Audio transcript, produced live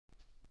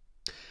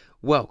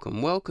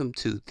Welcome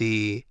to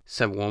the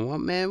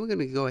 711, man. We're going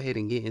to go ahead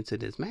and get into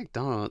this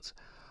Macdonald's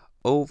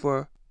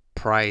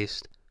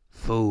overpriced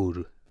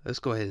food. Let's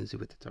go ahead and see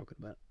what they're talking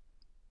about.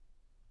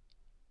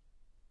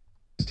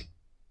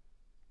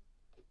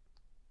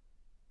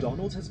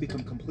 McDonald's has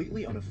become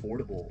completely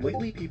unaffordable.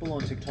 Lately, people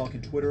on TikTok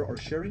and Twitter are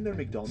sharing their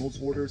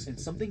McDonald's orders, and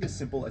something as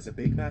simple as a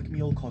Big Mac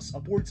meal costs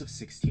upwards of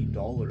 $16.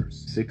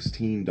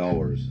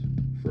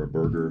 $16 for a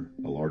burger,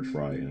 a large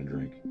fry, and a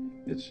drink.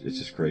 It's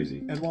just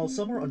crazy. And while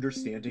some are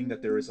understanding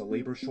that there is a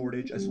labor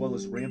shortage as well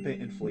as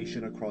rampant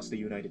inflation across the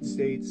United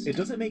States, it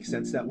doesn't make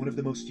sense that one of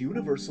the most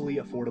universally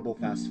affordable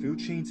fast food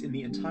chains in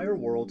the entire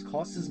world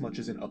costs as much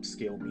as an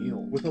upscale meal.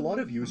 With a lot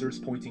of users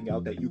pointing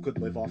out that you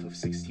could live off of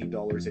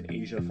 $16 in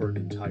Asia for an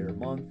entire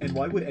month, and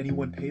why would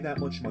anyone pay that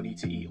much money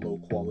to eat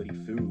low quality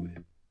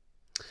food?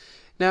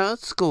 Now,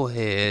 let's go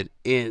ahead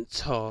and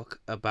talk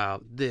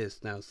about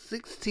this. Now,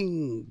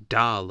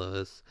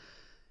 $16.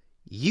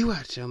 You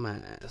out your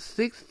mind.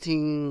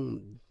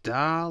 $16.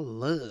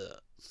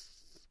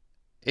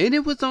 And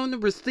it was on the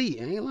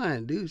receipt. I ain't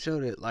lying. Dude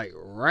showed it like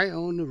right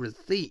on the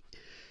receipt.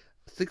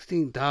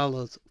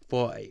 $16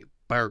 for a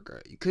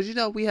burger. Because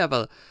we have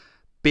a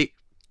big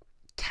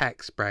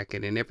tax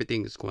bracket and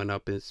everything is going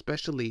up,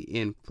 especially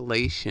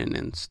inflation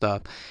and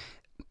stuff.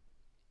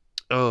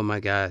 Oh my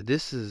God.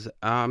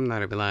 I'm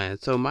not even lying.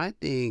 So my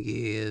thing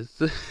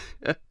is...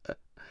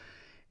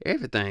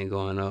 Everything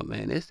going up,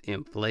 man. This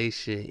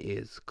inflation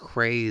is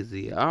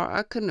crazy.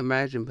 I couldn't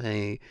imagine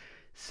paying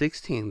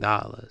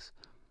 $16,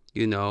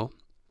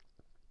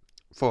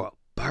 for a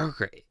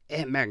burger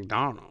at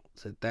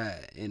McDonald's at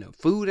that. And the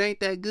food ain't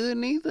that good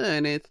neither.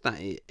 And it's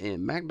not.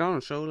 And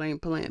McDonald's sure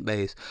ain't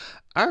plant-based.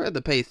 I'd rather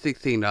pay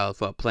 $16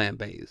 for a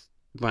plant-based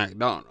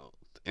McDonald's.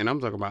 And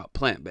I'm talking about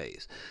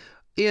plant-based.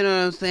 You know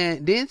what I'm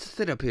saying? Then to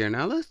sit up here.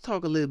 Now, let's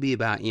talk a little bit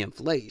about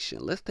inflation.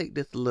 Let's take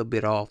this a little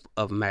bit off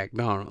of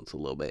McDonald's a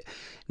little bit.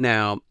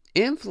 Now,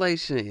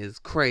 inflation is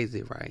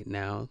crazy right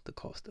now. The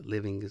cost of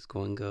living is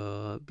going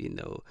up,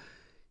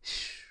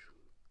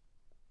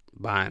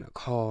 buying a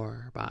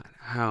car, buying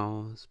a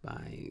house,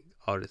 buying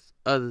all this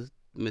other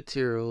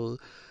material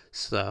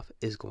stuff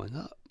is going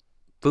up.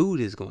 Food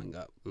is going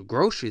up.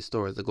 Grocery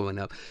stores are going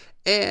up.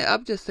 And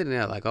I'm just sitting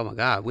there like, oh my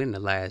God, we're in the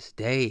last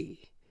day.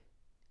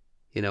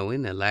 In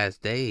the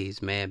last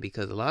days, man,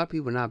 because a lot of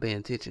people are not paying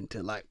attention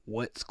to, like,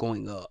 what's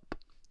going up.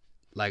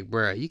 Like,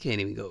 bruh, you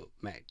can't even go to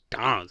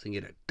McDonald's and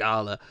get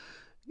 $1,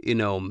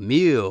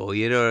 meal,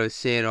 you know what I'm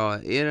saying? Or,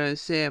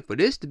 for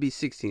this to be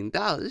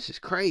 $16, this is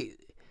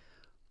crazy.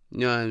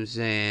 You know what I'm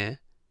saying?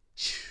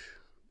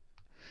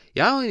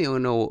 Y'all don't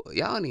even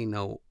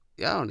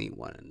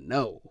want to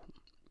know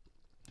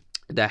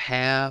the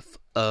half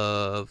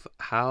of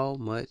how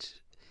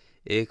much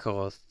it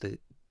costs to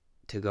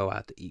go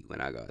out to eat when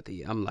I go out to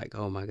eat. I'm like,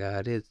 oh my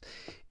God, it's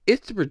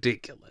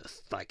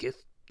ridiculous. Like,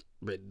 it's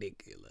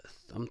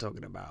ridiculous. I'm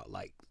talking about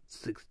like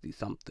 60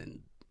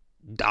 something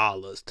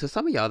dollars. To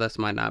some of y'all, that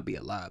might not be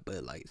a lot,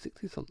 but like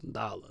 60 something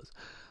dollars.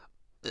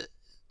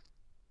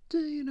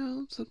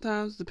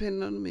 Sometimes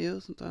depending on the meal,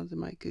 sometimes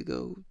it could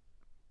go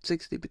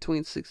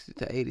between 60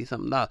 to 80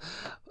 something dollars.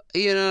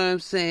 You know what I'm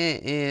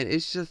saying? And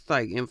it's just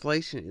like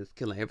inflation is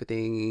killing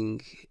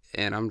everything.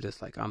 And I'm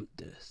just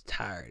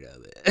tired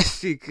of it.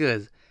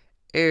 Because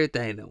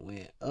everything that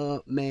went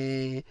up,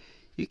 man.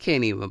 You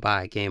can't even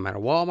buy a game out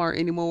of Walmart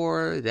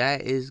anymore.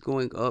 That is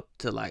going up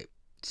to like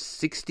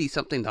 60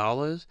 something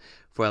dollars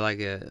for a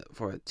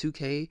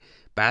 2K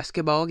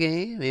basketball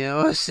game. You know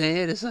what I'm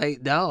saying? It's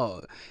like,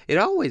 dog. It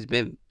always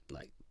been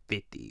like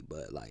 50,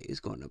 but like it's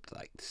going up to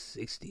like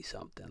 60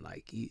 something.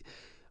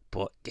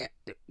 But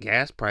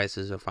gas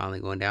prices are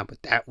finally going down,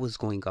 but that was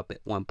going up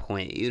at one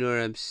point. You know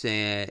what I'm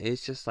saying?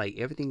 It's just like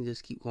everything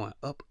just keep going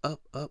up,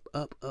 up, up,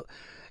 up, up.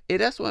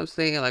 And that's what I'm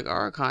saying. Like,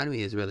 our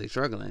economy is really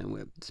struggling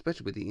with,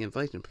 especially with the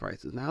inflation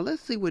prices. Now,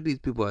 let's see what these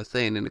people are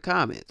saying in the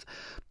comments.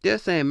 They're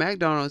saying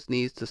McDonald's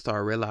needs to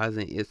start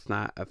realizing it's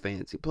not a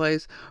fancy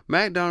place.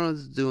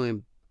 McDonald's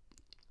doing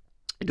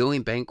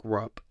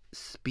bankrupt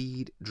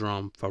speed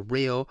drum for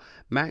real.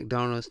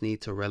 McDonald's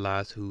need to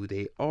realize who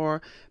they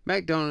are.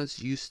 McDonald's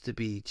used to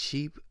be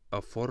cheap,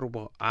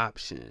 affordable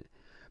option.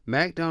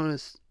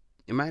 McDonald's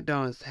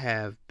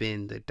have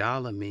been the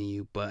dollar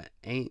menu, but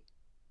ain't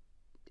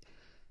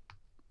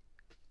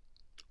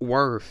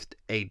worth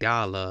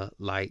 $1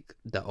 like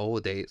the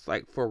old days.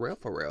 Like, for real.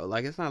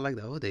 Like, it's not like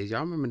the old days. Y'all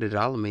remember the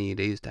dollar menu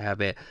they used to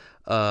have at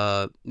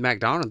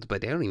McDonald's,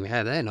 but they don't even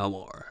have that no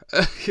more.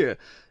 Yeah.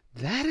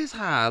 That is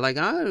high. Like,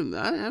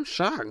 I'm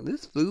shocked.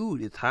 This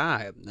food is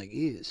high. Like, it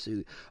is.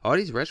 All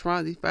these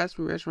restaurants, these fast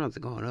food restaurants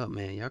are going up,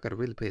 man. Y'all gotta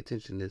really pay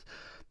attention to this.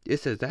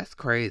 It says, that's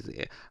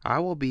crazy. I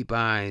will be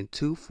buying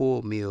 2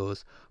 full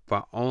meals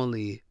for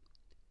only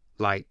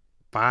like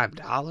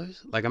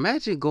 $5. Like,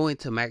 imagine going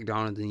to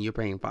McDonald's and you're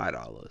paying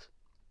 $5.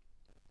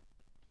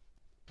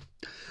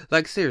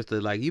 Like, seriously,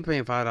 like, you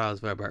paying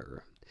 $5 for a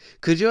burger.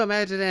 Could you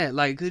imagine that?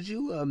 Like, could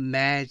you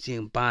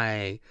imagine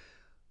buying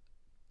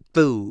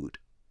food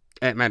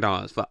at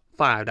McDonald's for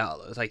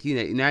 $5? Like,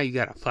 now you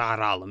got a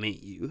 $5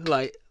 menu.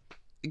 Like,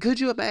 Could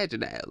you imagine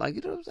that? Like,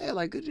 you know what I'm saying?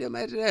 Like, could you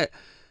imagine that?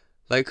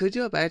 Like, could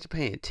you imagine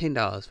paying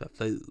 $10 for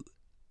food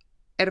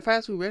at a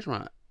fast food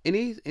restaurant? And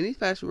these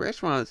fast food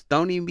restaurants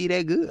don't even be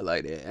that good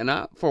like that. And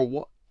for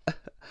what?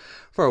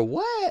 For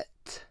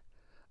what?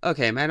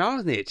 Okay, man, I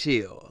was need to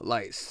chill.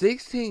 Like,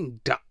 $16.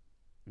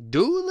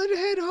 Dude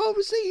literally had the whole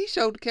receipt. He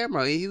showed the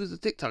camera. He was a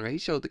TikToker. He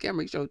showed the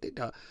camera. He showed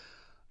TikTok.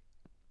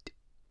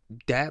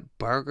 That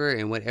burger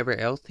and whatever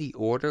else he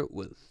ordered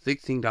was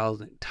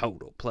 $16 in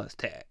total plus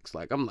tax.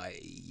 Like, I'm like,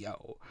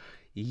 yo,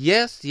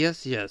 yes,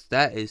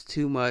 that is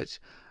too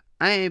much.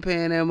 I ain't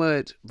paying that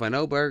much for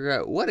no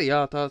burger. What are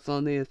y'all thoughts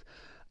on this?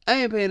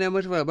 I ain't paying that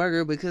much for a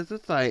burger because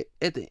it's like,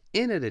 at the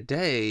end of the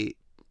day,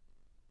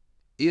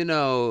 you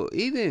know,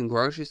 even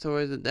grocery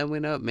stores that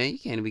went up, man, you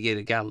can't even get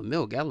a gallon of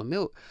milk. Gallon of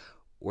milk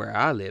where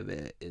I live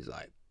at is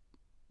like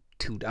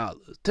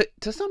 $2.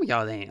 To some of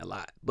y'all, that ain't a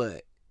lot,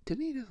 but to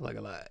me, that's like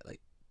a lot.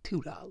 Like,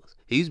 $2.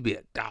 It used to be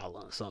 $1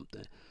 or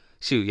something.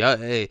 Shoot, y'all,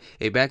 hey,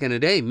 back in the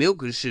day,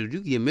 milk was, shoot,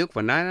 you get milk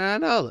for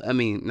 $99. I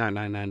mean, not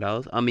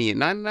 $99. I mean,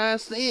 99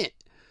 cents.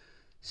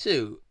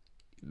 Shoot,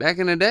 back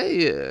in the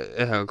day,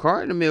 a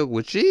carton of milk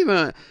was cheap.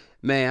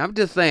 Man, I'm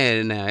just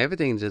saying it now.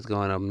 Everything's just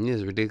going up.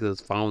 It's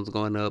ridiculous. Phones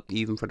going up,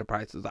 even for the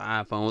prices of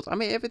iPhones. I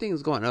mean,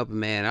 everything's going up,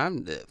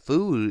 man.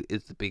 Food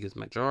is the biggest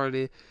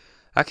majority.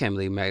 I can't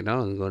believe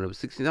Macdonalds is going up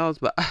 $16,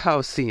 but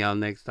I'll see y'all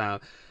next time.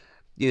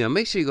 You know,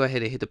 make sure you go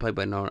ahead and hit the play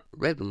button on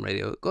Red Room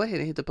Radio. Go ahead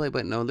and hit the play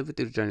button on Living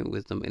Through the Journey of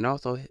Wisdom. And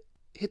also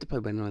hit the play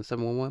button on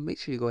 711. Make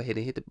sure you go ahead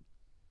and hit the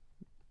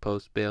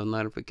post bell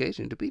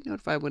notification to be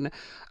notified when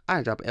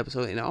I drop an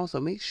episode. And also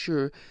make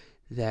sure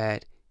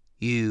that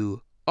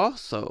you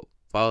also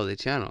follow the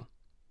channel.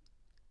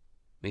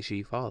 Make sure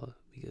you follow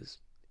because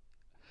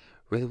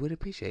really would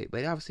appreciate it.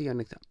 But I'll see y'all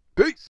next time.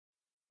 Peace.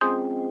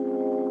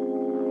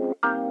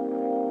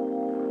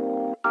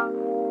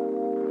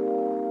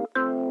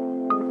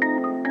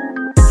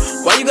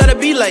 Why you gotta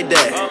be like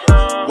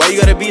that? Why you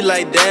gotta be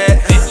like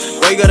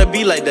that? Why you gotta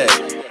be like that?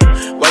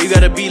 Why you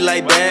gotta be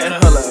like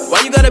that? Hold up.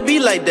 Why you gotta be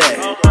like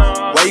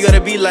that? Why you gotta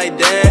be like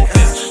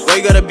that? Why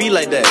you gotta be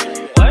like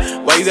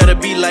that? Why you gotta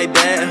be like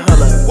that?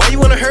 Hold up. Why you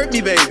wanna hurt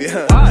me, baby?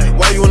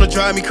 Why you wanna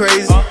drive me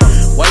crazy?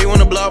 Why you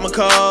wanna block my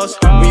calls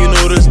when you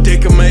know this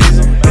dick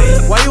amazing?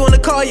 Why you wanna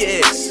call your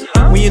ex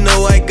when you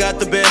know I got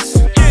the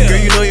best? Girl,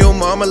 you know your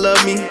mama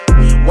love me.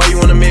 Why you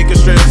wanna make her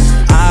stress?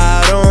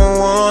 I don't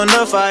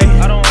wanna fight.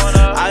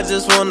 I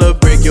just wanna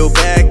break your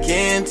back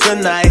in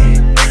tonight.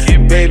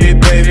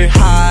 Baby,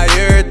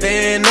 higher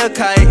than a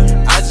kite.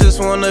 I just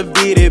wanna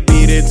beat it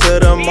to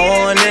the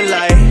morning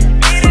light.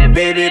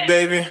 Baby,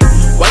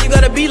 why you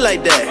gotta be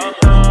like that?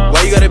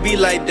 Why you gotta be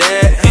like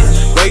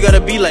that? Why you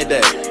gotta be like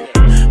that?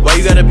 Why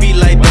you gotta be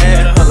like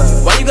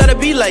that? Why you gotta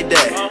be like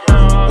that?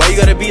 Why you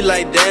gotta be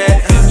like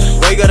that?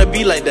 Why you gotta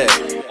be like that?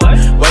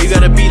 Why you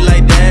gotta be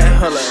like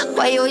that?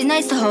 Why you always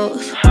nice to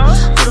hoes?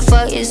 Who the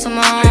fuck is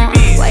Simone?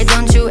 Why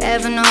don't you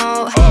ever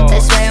know?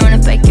 That's why I wanna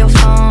break your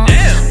phone.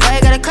 Why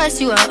I gotta cuss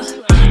you out?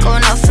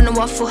 Going off in the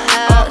Waffle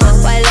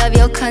House. Why I love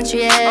your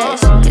country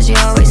ass? Cause you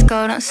always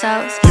go down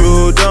south.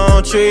 You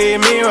don't treat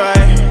me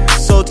right,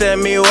 so tell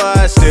me why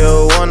I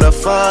still wanna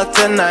fuck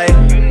tonight.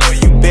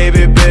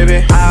 Baby,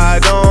 I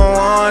don't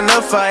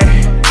wanna fight.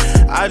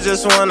 I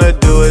just wanna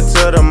do it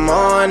till the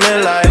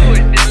morning light.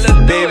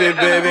 Baby,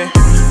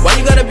 why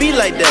you gotta be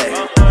like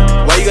that?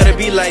 Why you gotta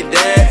be like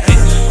that?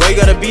 Why you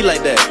gotta be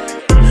like that?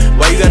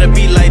 Why you gotta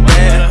be like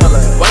that?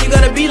 Why you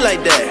gotta be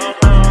like that?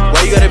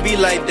 Why you gotta be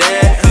like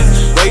that?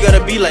 Why you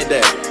gotta be like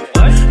that?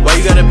 Why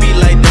you gotta be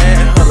like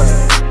that?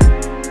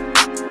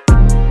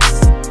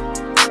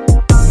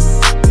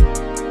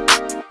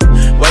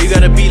 Why you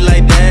gotta be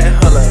like that?